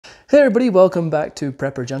Hey everybody, welcome back to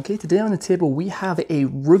Prepper Junkie. Today on the table we have a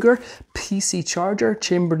Ruger PC charger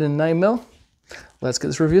chambered in 9mm. Let's get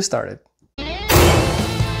this review started.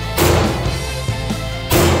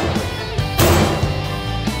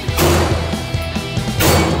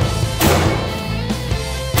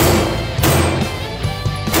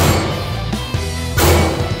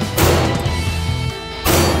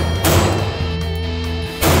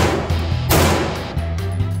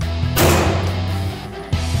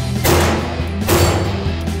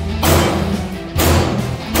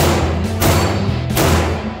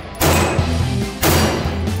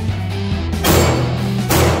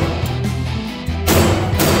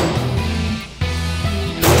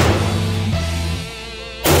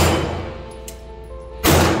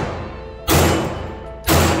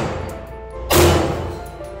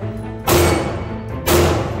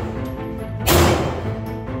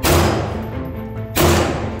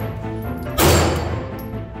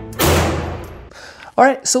 All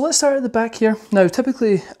right, so let's start at the back here. Now,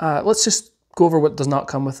 typically, let's just go over what does not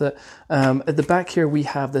come with it. At the back here, we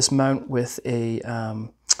have this mount with a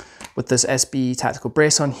with this SB tactical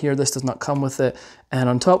brace on here. This does not come with it. And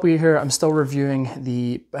on top here, I'm still reviewing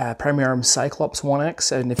the Premier Arms Cyclops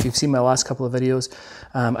 1X. And if you've seen my last couple of videos,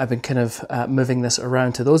 I've been kind of moving this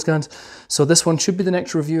around to those guns. So this one should be the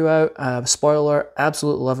next review out. Spoiler,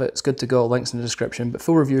 absolutely love it. It's good to go. Links in the description. But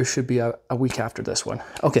full review should be out a week after this one.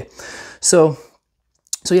 Okay,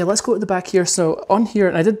 so yeah, let's go to the back here. So on here,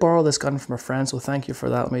 and I did borrow this gun from a friend, so thank you for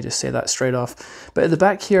that. Let me just say that straight off. But at the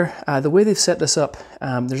back here, the way they've set this up,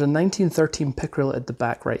 there's a 1913 pick reel at the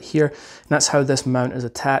back right here. And that's how this mount is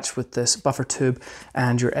attached with this buffer tube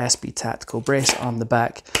and your SB tactical brace on the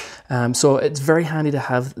back. So it's very handy to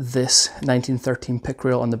have this 1913 pick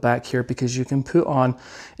reel on the back here because you can put on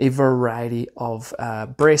a variety of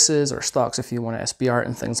braces or stocks if you want to SBR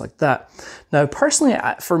and things like that. Now, personally,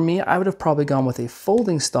 for me, I would have probably gone with a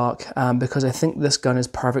folding stock because I think this gun is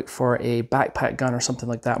perfect for a backpack gun or something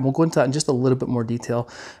like that. And we'll go into that in just a little bit more detail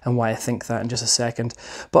and why I think that in just a second.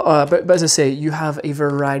 But as I say, you have a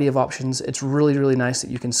variety of options. It's really, really nice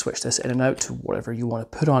that you can switch this in and out to whatever you want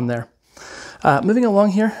to put on there. Moving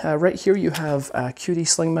along here, right here you have QD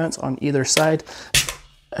sling mounts on either side.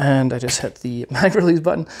 And I just hit the mag release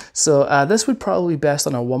button. So this would probably be best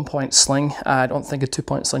on a 1-point sling. I don't think a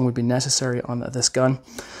 2-point sling would be necessary on this gun.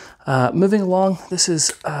 Moving along, this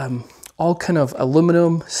is all kind of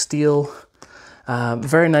aluminum, steel,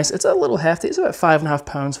 very nice. It's a little hefty. It's about 5.5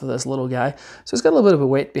 pounds for this little guy. So it's got a little bit of a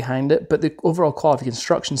weight behind it, but the overall quality of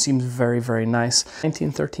construction seems very, very nice.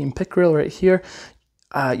 1913 pick reel right here.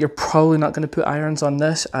 You're probably not going to put irons on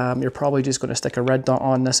this. You're probably just going to stick a red dot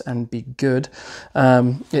on this and be good.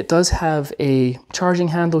 It does have a charging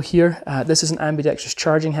handle here. This is an ambidextrous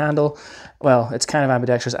charging handle. Well, it's kind of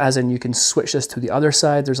ambidextrous as in you can switch this to the other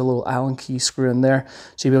side. There's a little Allen key screw in there.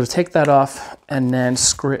 So you'll be able to take that off and then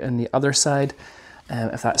screw it in the other side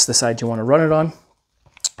if that's the side you want to run it on.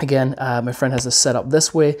 Again, my friend has this set up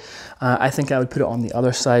this way. I think I would put it on the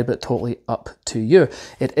other side, but totally up to you.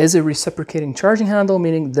 It is a reciprocating charging handle,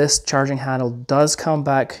 meaning this charging handle does come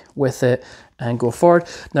back with it and go forward.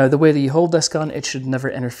 Now, the way that you hold this gun, it should never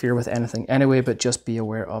interfere with anything anyway, but just be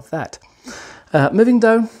aware of that. Moving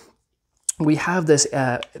down, we have this,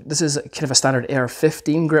 this is kind of a standard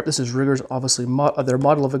AR-15 grip. This is Ruger's, obviously, their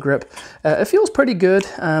model of a grip. It feels pretty good,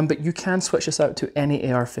 but you can switch this out to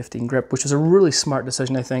any AR-15 grip, which is a really smart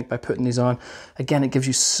decision, I think, by putting these on. Again, it gives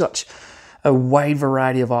you such a wide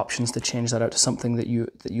variety of options to change that out to something that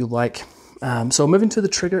you like. So moving to the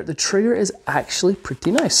trigger is actually pretty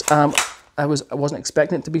nice. I wasn't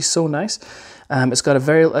expecting it to be so nice. It's got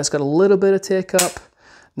a little bit of take up.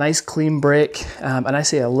 Nice clean break, and I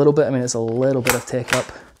say a little bit, I mean it's a little bit of take up.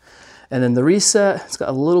 And then the reset, it's got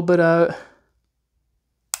a little bit out.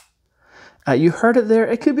 You heard it there,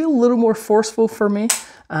 it could be a little more forceful for me,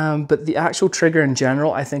 but the actual trigger in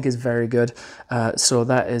general I think is very good. So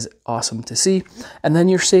that is awesome to see. And then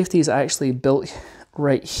your safety is actually built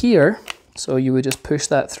right here. So you would just push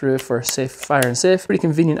that through for safe fire and safe. Pretty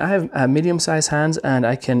convenient. I have medium-sized hands and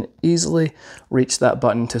I can easily reach that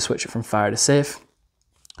button to switch it from fire to safe.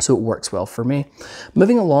 So it works well for me.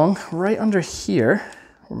 Moving along, right under here,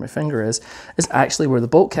 where my finger is actually where the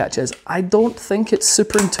bolt catch is. I don't think it's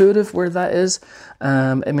super intuitive where that is.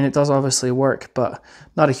 I mean, it does obviously work, but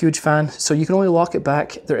not a huge fan. So you can only lock it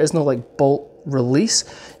back. There is no like bolt release.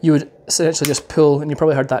 You would essentially just pull, and you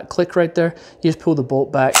probably heard that click right there. You just pull the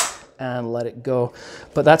bolt back and let it go.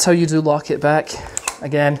 But that's how you do lock it back.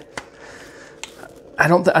 Again, I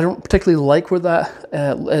don't particularly like where that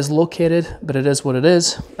is located, but it is what it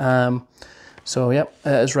is. So yep,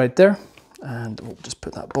 it is right there. And we'll just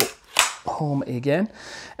put that bolt home again.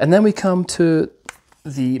 And then we come to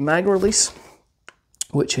the mag release,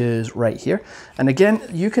 which is right here. And again,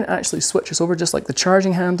 you can actually switch this over just like the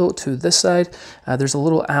charging handle to this side. There's a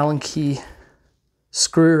little Allen key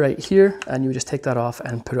screw right here, and you would just take that off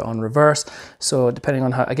and put it on reverse. So depending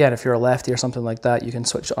on how, again, if you're a lefty or something like that, you can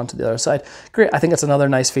switch it onto the other side. Great, I think that's another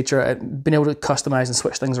nice feature. Being able to customize and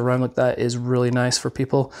switch things around like that is really nice for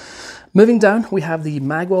people. Moving down, we have the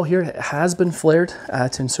mag well here. It has been flared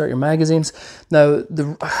to insert your magazines. Now,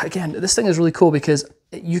 again, this thing is really cool because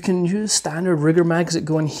you can use standard rigger mags that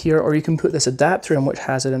go in here, or you can put this adapter in, which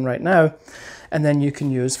has it in right now, and then you can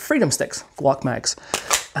use Freedom Sticks, Glock mags.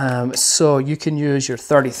 So you can use your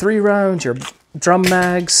 33 rounds, your drum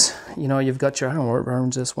mags, you know, you've got your, I don't know what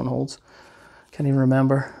rounds this one holds, can't even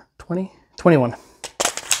remember, 20? 21.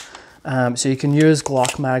 So you can use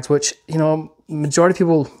Glock mags, which, you know, majority of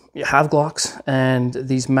people have Glocks, and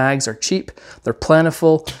these mags are cheap, they're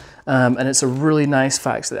plentiful, and it's a really nice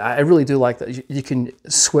fact that I really do like that you can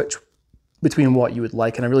switch between what you would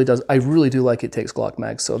like, and I really do like it takes Glock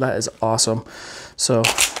mags, so that is awesome. So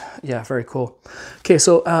yeah, very cool. Okay,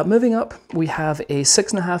 so moving up, we have a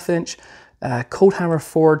 6.5 inch Cold Hammer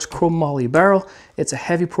Forged Chrome Moly barrel. It's a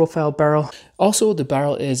heavy profile barrel. Also, the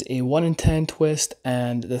barrel is a 1 in 10 twist,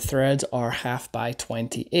 and the threads are 1/2 by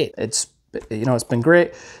 28. It's, you know, it's been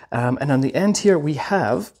great. And on the end here, we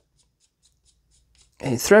have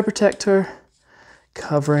a thread protector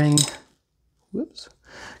covering,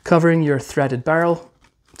 covering your threaded barrel.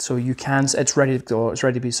 So you can, it's ready to go, it's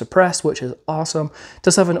ready to be suppressed, which is awesome. It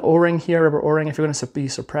does have an O-ring here, rubber O-ring. If you're going to be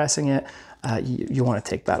suppressing it, you want to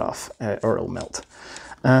take that off or it'll melt.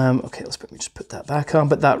 Okay, let me just put that back on.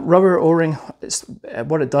 But that rubber O-ring,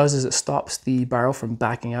 what it does is it stops the barrel from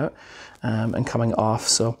backing out and coming off.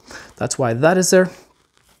 So that's why that is there.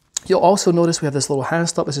 You'll also notice we have this little hand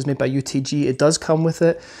stop. This is made by UTG. It does come with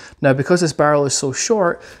it. Now, because this barrel is so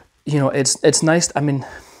short, you know, it's nice. I mean,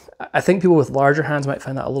 I think people with larger hands might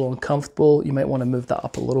find that a little uncomfortable. You might want to move that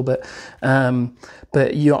up a little bit.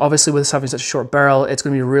 But you know, obviously with this having such a short barrel, it's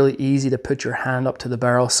going to be really easy to put your hand up to the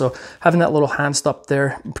barrel. So having that little hand stop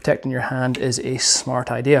there, protecting your hand, is a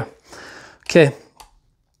smart idea. Okay.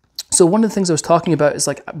 So one of the things I was talking about is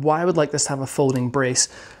like, why I would like this to have a folding brace,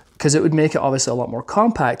 because it would make it obviously a lot more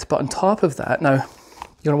compact. But on top of that, now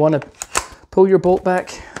you're going to want to pull your bolt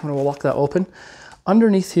back. I'm going to lock that open.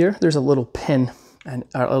 Underneath here, there's a little pin and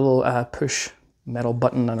a little push metal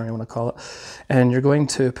button, I don't know what to call it. And you're going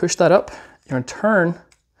to push that up, you're going to turn,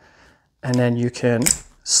 and then you can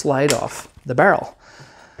slide off the barrel.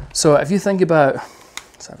 So if you think about,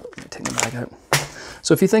 sorry, let me take the bag out.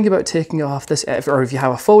 So if you think about taking off this, or if you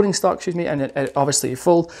have a folding stock, excuse me, and it obviously you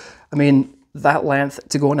fold, I mean, that length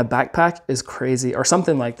to go in a backpack is crazy, or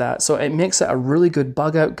something like that. So it makes it a really good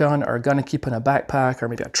bug out gun, or a gun to keep in a backpack, or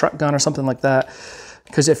maybe a truck gun or something like that.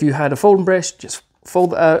 Because if you had a folding brace, just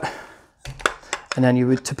fold it out, and then you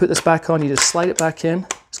would, to put this back on, you just slide it back in.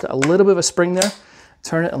 It's got a little bit of a spring there,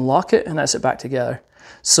 turn it and lock it, and that's it back together.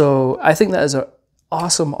 So I think that is an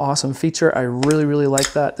awesome, awesome feature. I really, really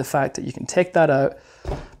like that. The fact that you can take that out,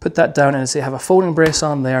 put that down, and say have a folding brace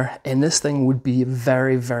on there, and this thing would be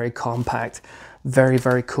very, very compact. Very,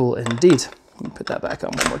 very cool indeed. Let me put that back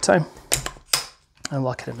on one more time and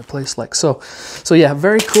lock it into place like so. So yeah,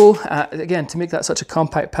 very cool. Again, to make that such a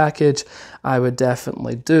compact package, I would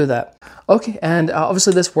definitely do that. Okay, and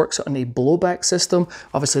obviously this works on a blowback system.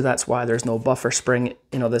 Obviously that's why there's no buffer spring.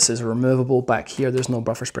 You know, this is removable. Back here, there's no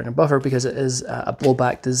buffer spring or buffer because it is a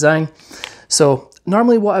blowback design. So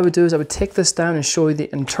normally what I would do is I would take this down and show you the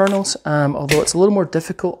internals, although it's a little more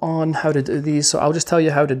difficult on how to do these. So I'll just tell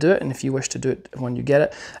you how to do it, and if you wish to do it when you get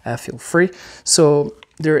it, feel free. So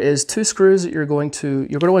there is 2 screws that you're going to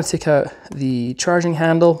want to take out the charging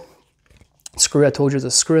handle screw. I told you there's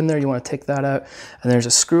a screw in there. You want to take that out, and there's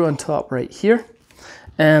a screw on top right here,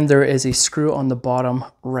 and there is a screw on the bottom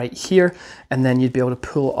right here, and then you'd be able to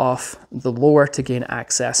pull off the lower to gain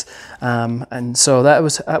access. And so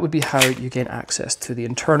that would be how you gain access to the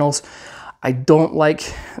internals. I don't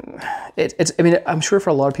like it. I mean, I'm sure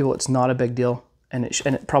for a lot of people it's not a big deal, and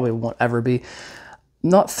it probably won't ever be.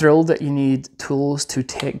 Not thrilled that you need tools to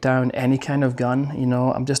take down any kind of gun. You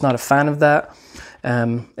know, I'm just not a fan of that.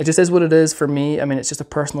 It just is what it is for me. I mean, it's just a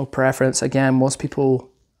personal preference. Again, most people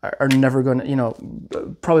are never going to, you know,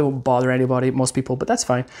 probably won't bother anybody, most people, but that's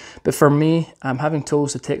fine. But for me, having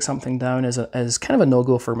tools to take something down is kind of a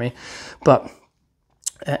no-go for me. But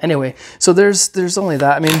anyway, so there's only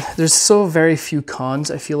that. I mean, there's so very few cons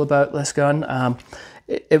I feel about this gun.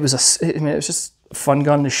 It was just a fun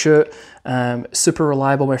gun to shoot. Super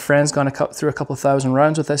reliable. My friend's gone through a couple thousand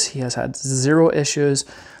rounds with this. He has had 0 issues.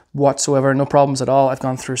 whatsoever, no problems at all. I've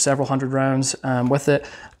gone through several hundred rounds with it.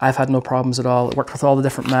 I've had no problems at all. It worked with all the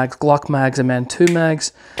different mags, Glock mags, MN2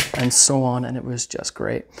 mags, and so on, and it was just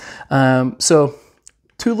great. So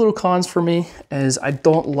two little cons for me is I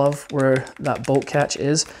don't love where that bolt catch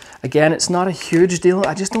is. Again, it's not a huge deal.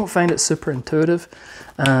 I just don't find it super intuitive.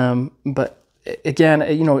 But again,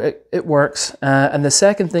 you know, it works. And the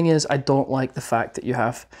second thing is I don't like the fact that you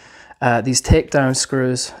have these takedown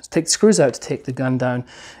screws. Take screws out to take the gun down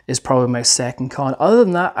is probably my second con. Other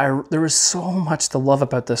than that, there is so much to love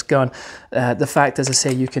about this gun. The fact, as I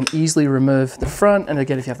say, you can easily remove the front. And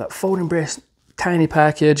again, if you have that folding brace, tiny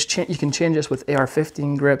package, you can change this with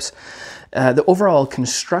AR-15 grips. The overall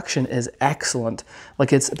construction is excellent.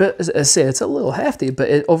 Like, it's a bit, as I say, it's a little hefty, but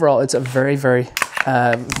overall it's a very, very,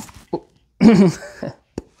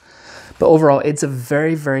 but overall it's a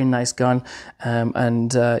very, very nice gun.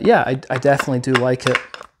 Yeah, I definitely do like it.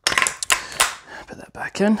 Put that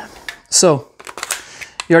back in. So,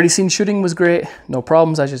 you already seen shooting was great, no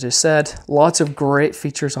problems as I just said. Lots of great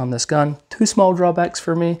features on this gun. Two small drawbacks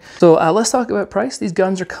for me. So let's talk about price. These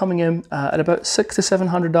guns are coming in at about $600 to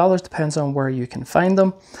 $700, depends on where you can find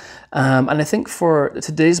them. And I think for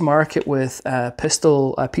today's market with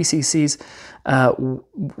pistol PCCs,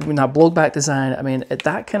 not blowback design, I mean, at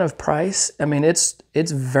that kind of price, I mean, it's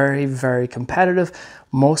very, very competitive.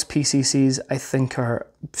 Most PCCs, I think, are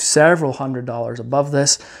several $100s above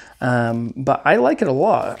this, but I like it a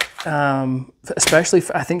lot, especially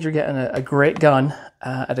I think you're getting a great gun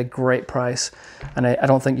at a great price, and I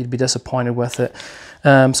don't think you'd be disappointed with it.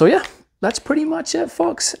 So yeah, that's pretty much it,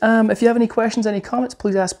 folks. If you have any questions, any comments,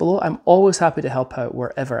 please ask below. I'm always happy to help out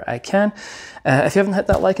wherever I can. If you haven't hit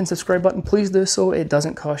that like and subscribe button, please do so. It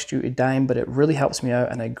doesn't cost you a dime, but it really helps me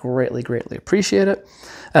out, and I greatly, greatly appreciate it.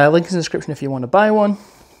 Link in the description if you want to buy one.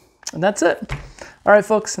 And that's it. All right,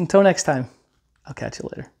 folks, until next time, I'll catch you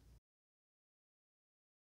later.